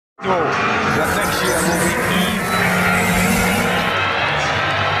sure that next year will be even.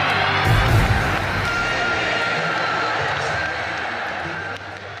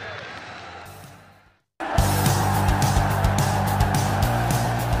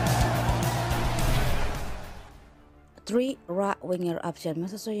 Three right-winger options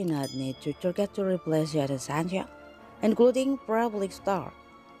Manchester United need to target to replace Jadon Sancho, including Premier League star.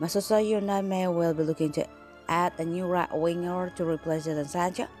 Manchester United may well be looking to add a new right winger to replace Jadon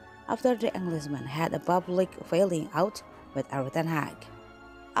Sancho after the Englishman had a public falling out with Erik ten Hag.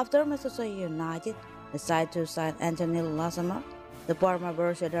 After Manchester United decided to sign Anthony last summer, the former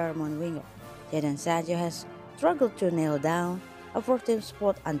Borussia Dortmund winger Jadon Sancho has struggled to nail down a fourth-team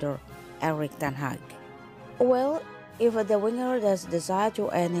spot under Erik ten Hag. Well, if the winger does decide to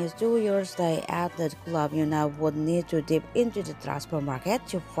end his 2-year stay at the club, United would need to dip into the transfer market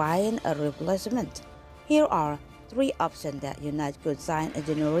to find a replacement. Here are 3 options that United could sign in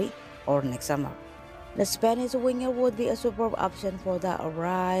January or next summer. The Spanish winger would be a superb option for the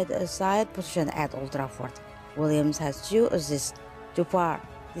right side position at Old Trafford. Williams has 2 assists so far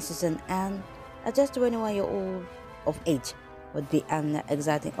this season, and at just 21-year-old of age would be an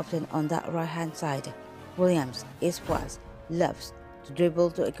exciting option on the right-hand side. Williams is fast, loves to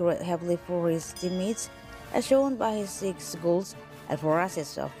dribble to create heavily for his teammates, as shown by his 6 goals and 4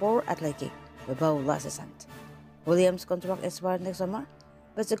 assists for Athletic Bilbao last season. Williams' contract expires next summer,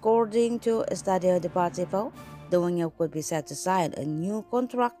 but according to Estadio Deportivo, the winger could be set to sign a new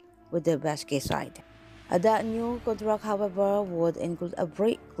contract with the Basque side. That new contract, however, would include a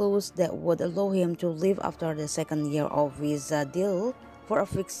break clause that would allow him to leave after the second year of his deal for a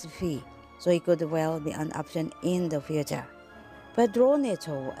fixed fee, so he could well be an option in the future. Pedro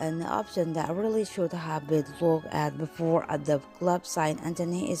Neto, an option that really should have been looked at before the club signed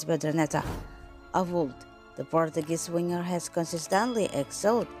Anthony, is Pedro Neto. Of old, the Portuguese winger has consistently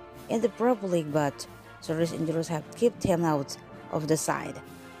excelled in the Premier League, but serious injuries have kept him out of the side.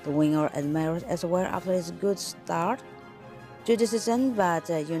 The winger admires elsewhere after his good start to the season, but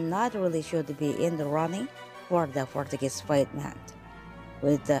United really should be in the running for the Portuguese white man.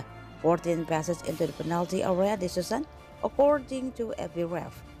 With 14 passes into the penalty area this season, according to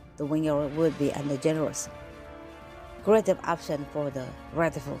FBref, the winger would be a generous, creative option for the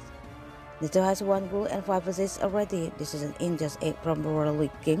Red Devils. Neto has 1 goal and 5 assists already this season in just 8 Premier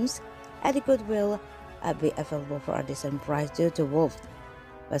League games, and he could well be available for a decent price due to Wolves.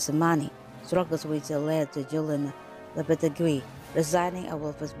 But some money struggles which led to Julian Lopetegui resigning at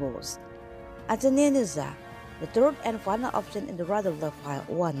Wolves. Anthony Nusa, the third and final option in the rather left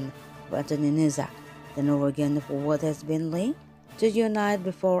one for Anthony Nusa. The Norwegian forward has been linked to United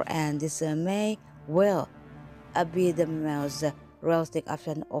before, and this may well be the most realistic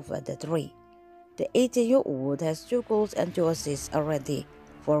option of the 3. The 18-year-old has 2 goals and 2 assists already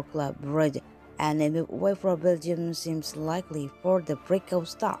for Club Brugge, and a move away from Belgium seems likely for the breakout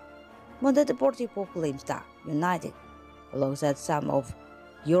star. Mundo Deportivo claims that United, alongside some of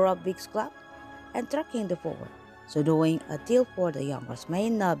Europe's big clubs, and tracking the forward, so doing a deal for the youngsters may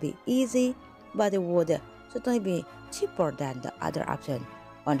not be easy, but it would certainly be cheaper than the other option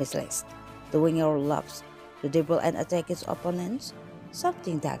on this list. The winger loves to dribble and attack his opponents,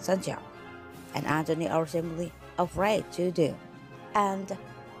 something that Sancho and Anthony are simply afraid to do. And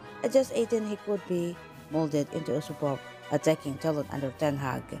at just 18, he could be molded into a superb attacking talent under Ten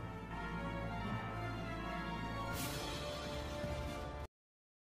Hag.